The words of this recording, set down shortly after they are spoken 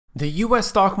The US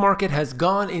stock market has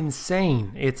gone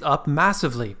insane. It's up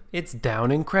massively. It's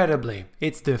down incredibly.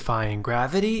 It's defying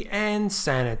gravity and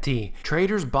sanity.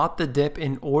 Traders bought the dip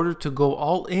in order to go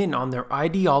all in on their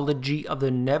ideology of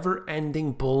the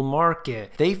never-ending bull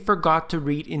market. They forgot to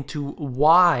read into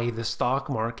why the stock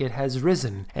market has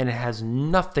risen, and it has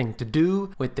nothing to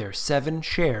do with their 7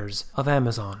 shares of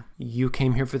Amazon. You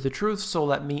came here for the truth, so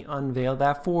let me unveil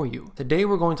that for you. Today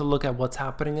we're going to look at what's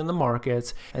happening in the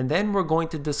markets, and then we're going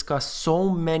to discuss so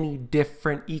many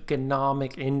different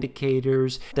economic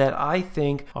indicators that I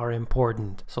think are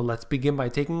important. So let's begin by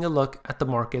taking a look at the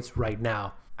markets right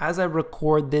now. As I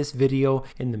record this video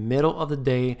in the middle of the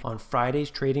day on Friday's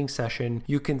trading session,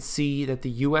 you can see that the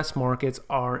US markets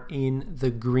are in the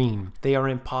green. They are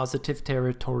in positive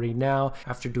territory now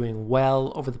after doing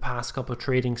well over the past couple of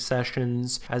trading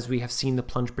sessions, as we have seen the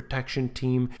plunge protection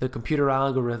team, the computer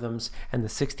algorithms, and the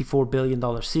 $64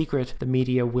 billion secret the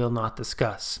media will not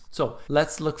discuss. So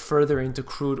let's look further into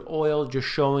crude oil, just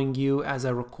showing you as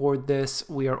I record this,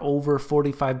 we are over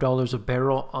 $45 a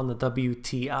barrel on the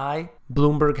WTI.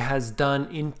 Bloomberg has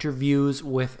done interviews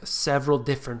with several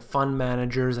different fund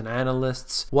managers and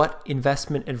analysts. What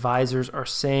investment advisors are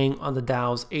saying on the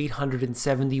Dow's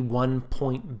 871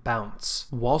 point bounce.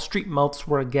 Wall Street mouths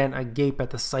were again agape at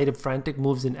the sight of frantic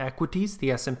moves in equities.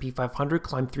 The S&P 500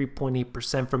 climbed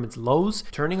 3.8% from its lows,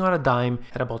 turning on a dime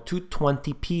at about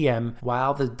 2:20 p.m.,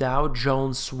 while the Dow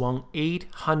Jones swung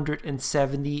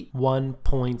 871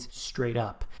 points straight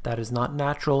up. That is not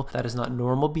natural, that is not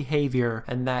normal behavior,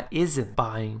 and that isn't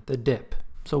buying the dip.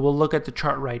 So we'll look at the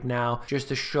chart right now just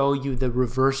to show you the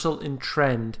reversal in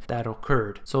trend that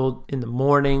occurred. So in the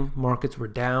morning, markets were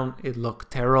down, it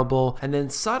looked terrible, and then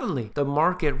suddenly the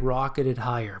market rocketed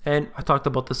higher. And I talked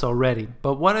about this already,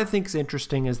 but what I think is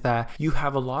interesting is that you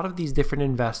have a lot of these different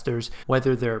investors,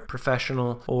 whether they're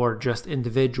professional or just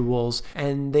individuals,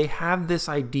 and they have this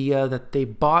idea that they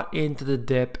bought into the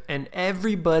dip and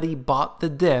everybody bought the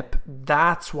dip.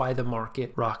 That's why the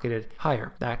market rocketed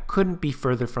higher. That couldn't be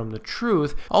further from the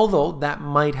truth. Although that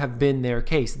might have been their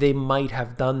case, they might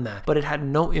have done that, but it had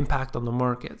no impact on the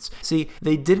markets. See,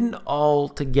 they didn't all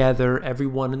together,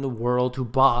 everyone in the world who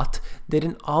bought,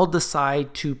 didn't all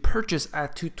decide to purchase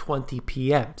at 2:20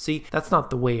 p.m. See, that's not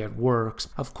the way it works.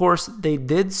 Of course, they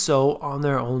did so on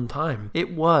their own time.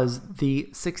 It was the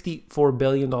 $64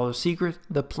 billion secret,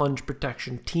 the plunge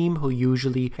protection team, who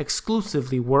usually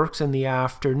exclusively works in the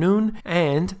afternoon,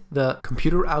 and the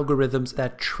computer algorithms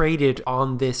that traded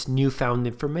on this newfound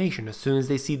information. As soon as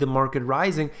they see the market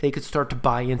rising, they could start to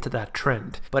buy into that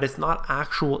trend. But it's not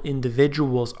actual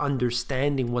individuals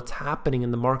understanding what's happening in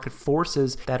the market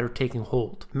forces that are taking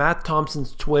hold. Matt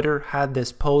Thompson's Twitter had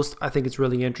this post. I think it's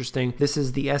really interesting. This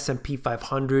is the S&P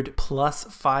 500 plus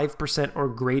 5% or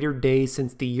greater days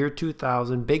since the year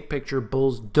 2000. Big picture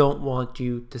bulls don't want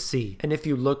you to see. And if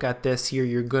you look at this here,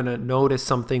 you're gonna notice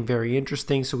something very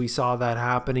interesting. So we saw that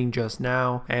happening just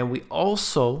now, and we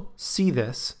also see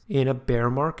this in a bear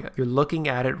market. You're looking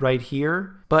at it right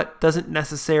here, but doesn't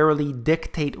necessarily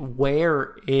dictate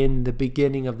where in the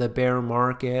beginning of the bear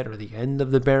market or the end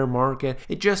of the bear market.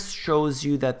 It just shows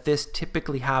you that this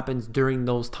typically happens during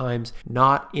those times,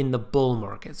 not in the bull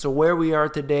market. So where we are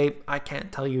today, I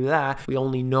can't tell you that. We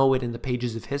only know it in the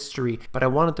pages of history, but I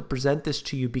wanted to present this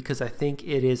to you because I think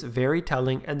it is very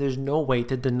telling and there's no way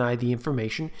to deny the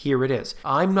information. Here it is.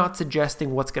 I'm not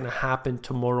suggesting what's going to happen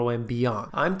tomorrow and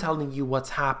beyond. I'm telling you what's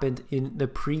happened in the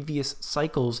previous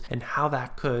cycles and how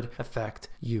that could affect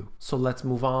you. So let's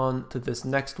move on to this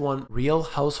next one. Real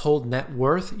household net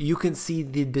worth. You can see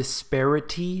the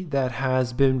disparity that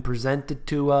has been presented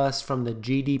to us from the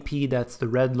GDP, that's the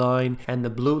red line, and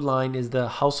the blue line is the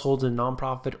households and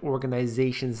nonprofit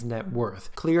organizations net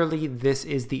worth. Clearly, this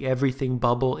is the everything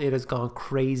bubble. It has gone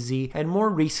crazy, and more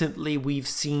recently we've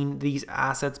seen these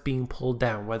assets being pulled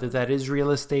down, whether that is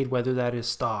real estate, whether that is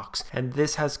stocks, and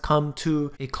this has come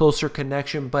to a closer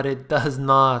connection, but it does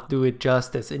not do it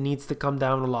justice. It needs to come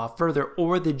down a lot further,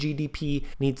 or the GDP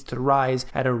needs to rise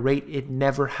at a rate it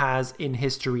never has in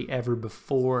history ever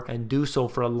before, and do so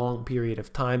for a long period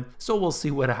of time. So we'll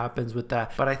see what happens with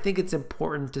that. But I think it's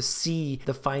important to see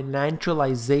the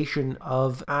financialization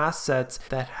of assets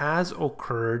that has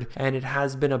occurred, and it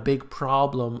has been a big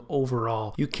problem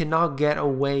overall. You cannot get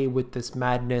away with this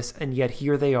madness, and yet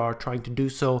here they are trying to do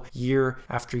so year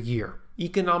after year.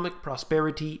 Economic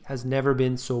prosperity has never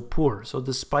been so poor. So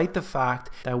despite the fact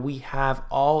that we have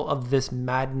all of this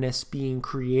madness being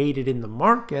created in the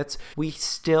markets, we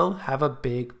still have a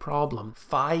big problem.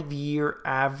 5-year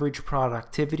average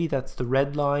productivity, that's the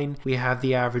red line. We have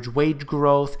the average wage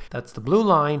growth, that's the blue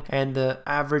line, and the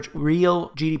average real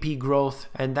GDP growth.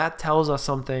 And that tells us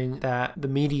something that the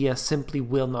media simply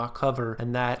will not cover,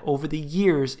 and that over the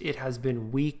years it has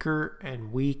been weaker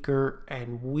and weaker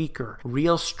and weaker.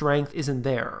 Real strength isn't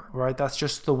there, right? That's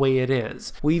just the way it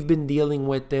is. We've been dealing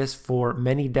with this for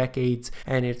many decades,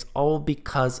 and it's all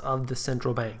because of the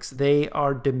central banks. They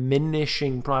are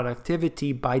diminishing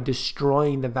productivity by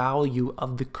destroying the value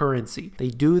of the currency. They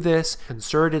do this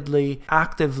concertedly,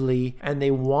 actively, and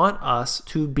they want us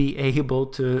to be able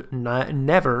to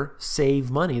never save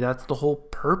money. That's the whole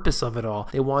purpose of it all.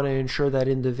 They want to ensure that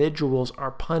individuals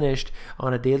are punished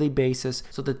on a daily basis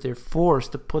so that they're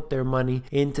forced to put their money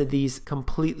into these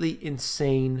completely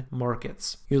insane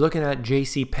markets. You're looking at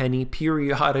JCPenney.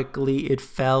 Periodically, it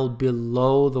fell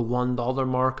below the $1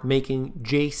 mark, making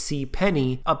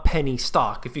JCPenney a penny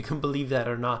stock. If you can believe that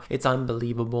or not, it's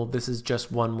unbelievable. This is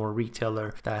just one more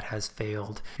retailer that has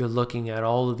failed. You're looking at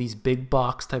all of these big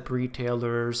box type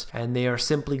retailers, and they are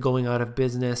simply going out of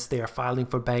business. They are filing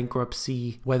for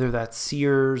bankruptcy, whether that's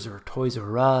Sears or Toys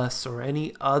R Us or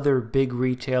any other big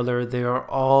retailer. They are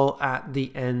all at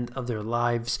the end of their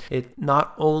lives. It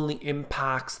not only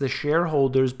impacts the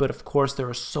shareholders, but of course there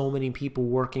are so many people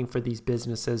working for these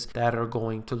businesses that are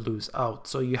going to lose out.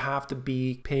 So you have to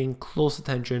be paying close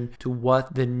attention to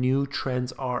what the new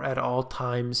trends are at all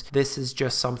times. This is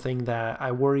just something that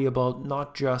I worry about,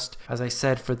 not just, as I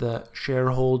said, for the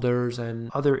shareholders and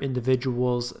other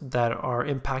individuals that are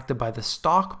impacted by the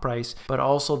stock price, but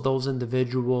also those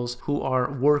individuals who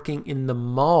are working in the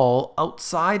mall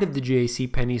outside of the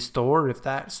JCPenney store. If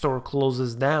that store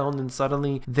closes down, then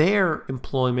suddenly their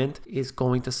employment is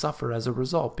going to suffer as a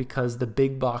result, because the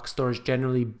big box stores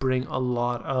generally bring a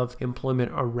lot of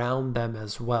employment around them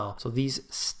as well. So these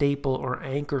staple or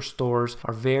anchor stores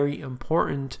are very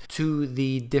important to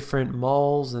the different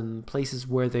malls and places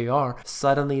where they are.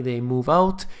 Suddenly they move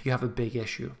out, you have a big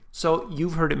issue. So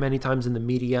you've heard it many times in the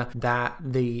media that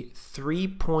the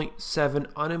 3.7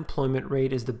 unemployment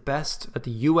rate is the best that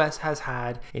the US has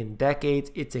had in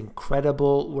decades. It's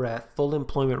incredible. We're at full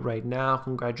employment right now.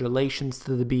 Congratulations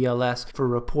to the BLS for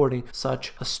reporting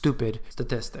such a stupid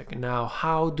statistic. Now,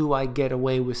 how do I get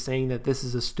away with saying that this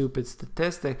is a stupid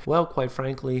statistic? Well, quite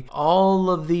frankly, all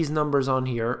of these numbers on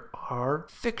here are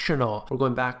fictional. We're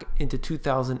going back into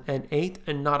 2008,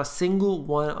 and not a single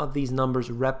one of these numbers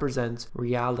represents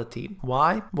reality.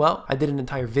 Why? Well, I did an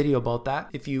entire video about that.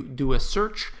 If you do a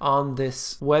search on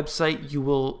this website, you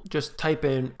will just type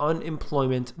in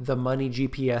unemployment, the money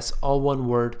GPS, all one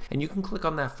word, and you can click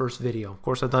on that first video. Of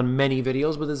course, I've done many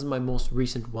videos, but this is my most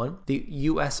recent one. The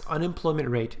US unemployment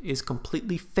rate is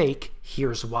completely fake.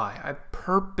 Here's why. I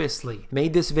purposely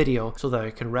made this video so that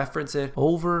I can reference it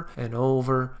over and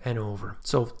over and over.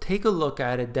 So take a look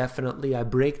at it. Definitely, I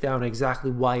break down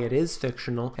exactly why it is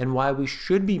fictional and why we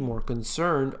should be more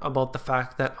concerned about the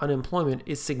fact that unemployment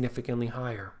is significantly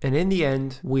higher. And in the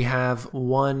end, we have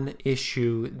one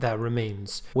issue that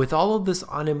remains. With all of this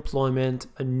unemployment,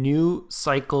 a new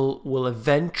cycle will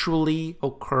eventually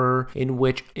occur in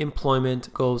which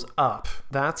employment goes up.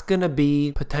 That's going to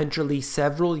be potentially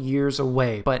several years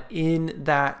away. But in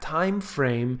that time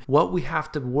frame, what we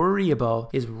have to worry about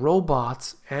is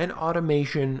robots and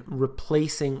automation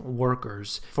replacing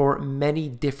workers for many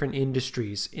different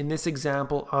industries. In this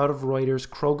example out of Reuters,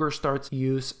 Kroger starts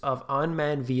use of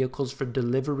unmanned vehicles for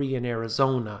delivery in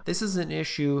Arizona. This is an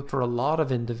issue for a lot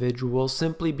of individuals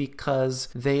simply because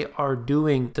they are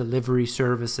doing delivery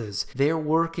services. They're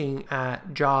working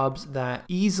at jobs that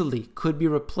easily could be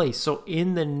replaced. So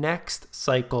in the next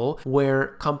cycle where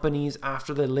companies,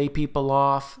 after they lay people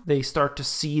off, they start to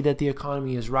see that the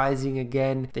economy is rising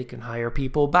again, they can hire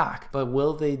people back. But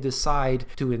will they decide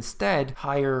to instead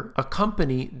hire a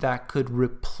company that could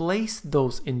replace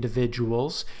those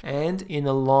individuals, and in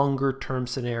a longer term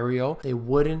scenario they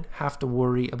wouldn't have to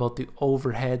worry about the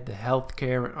overhead, the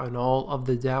healthcare, and all of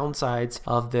the downsides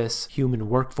of this human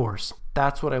workforce?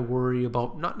 That's what I worry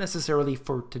about, not necessarily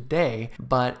for today,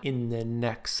 but in the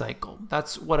next cycle.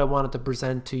 That's what I wanted to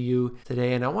present to you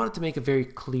today, and I wanted to make it very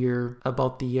clear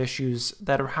about the issues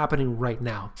that are happening right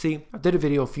now. See, I did a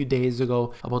video a few days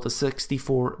ago about the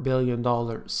 $64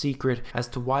 billion secret as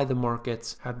to why the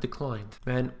markets have declined.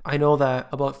 And I know that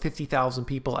about 50,000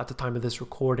 people at the time of this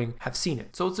recording have seen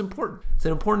it. So it's important. It's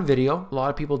an important video. A lot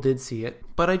of people did see it,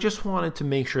 but I just wanted to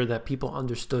make sure that people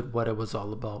understood what it was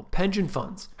all about. Pension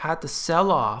funds had to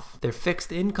sell off their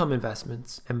fixed income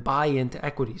investments and buy into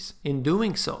equities. In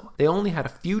doing so, they only had a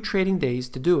few trading days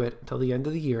to do it until the end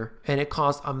of the year, and it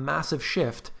caused a massive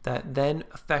shift that then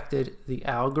affected the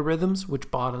algorithms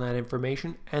which bought on that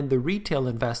information and the retail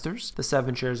investors, the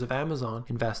 7 shares of Amazon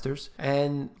investors,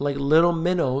 and like little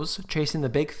minnows chasing the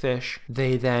big fish,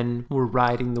 they then were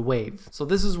riding the wave. So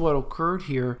this is what occurred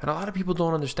here, and a lot of people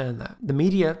don't understand that. The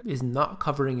media is not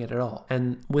covering it at all,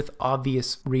 and with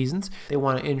obvious reasons. They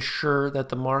want to ensure that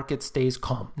the market stays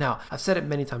calm. Now, I've said it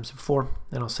many times before,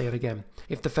 and I'll say it again.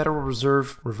 If the Federal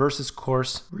Reserve reverses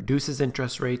course, reduces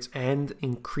interest rates, and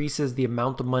increases the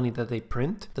amount of money that they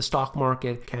print, the stock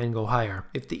market can go higher.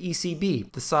 If the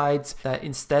ECB decides that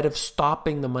instead of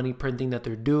stopping the money printing that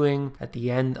they're doing at the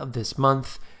end of this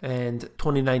month and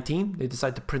 2019, they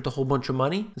decide to print a whole bunch of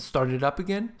money and start it up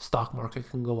again, stock market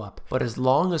can go up. But as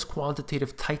long as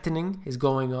quantitative tightening is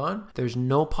going on, there's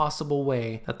no possible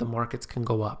way that the markets can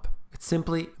go up. It's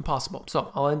simply impossible.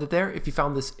 So I'll end it there. If you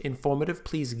found this informative,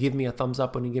 please give me a thumbs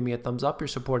up. When you give me a thumbs up, you're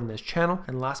supporting this channel.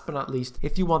 And last but not least,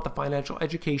 if you want the financial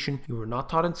education you were not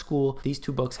taught in school, these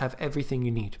 2 books have everything you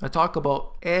need. I talk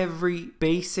about every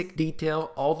basic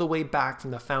detail all the way back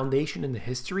from the foundation and the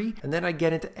history. And then I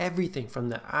get into everything from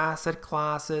the asset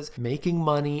classes, making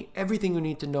money. Everything you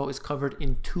need to know is covered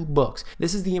in 2 books.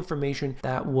 This is the information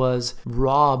that was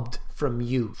robbed from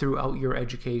you throughout your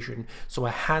education. So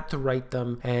I had to write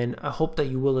them, and I hope that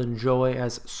you will enjoy,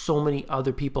 as so many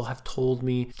other people have told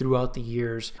me throughout the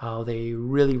years how they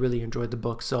really enjoyed the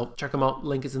book. So check them out.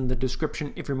 Link is in the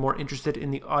description. If you're more interested in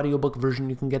the audiobook version,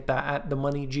 you can get that at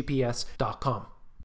themoneygps.com.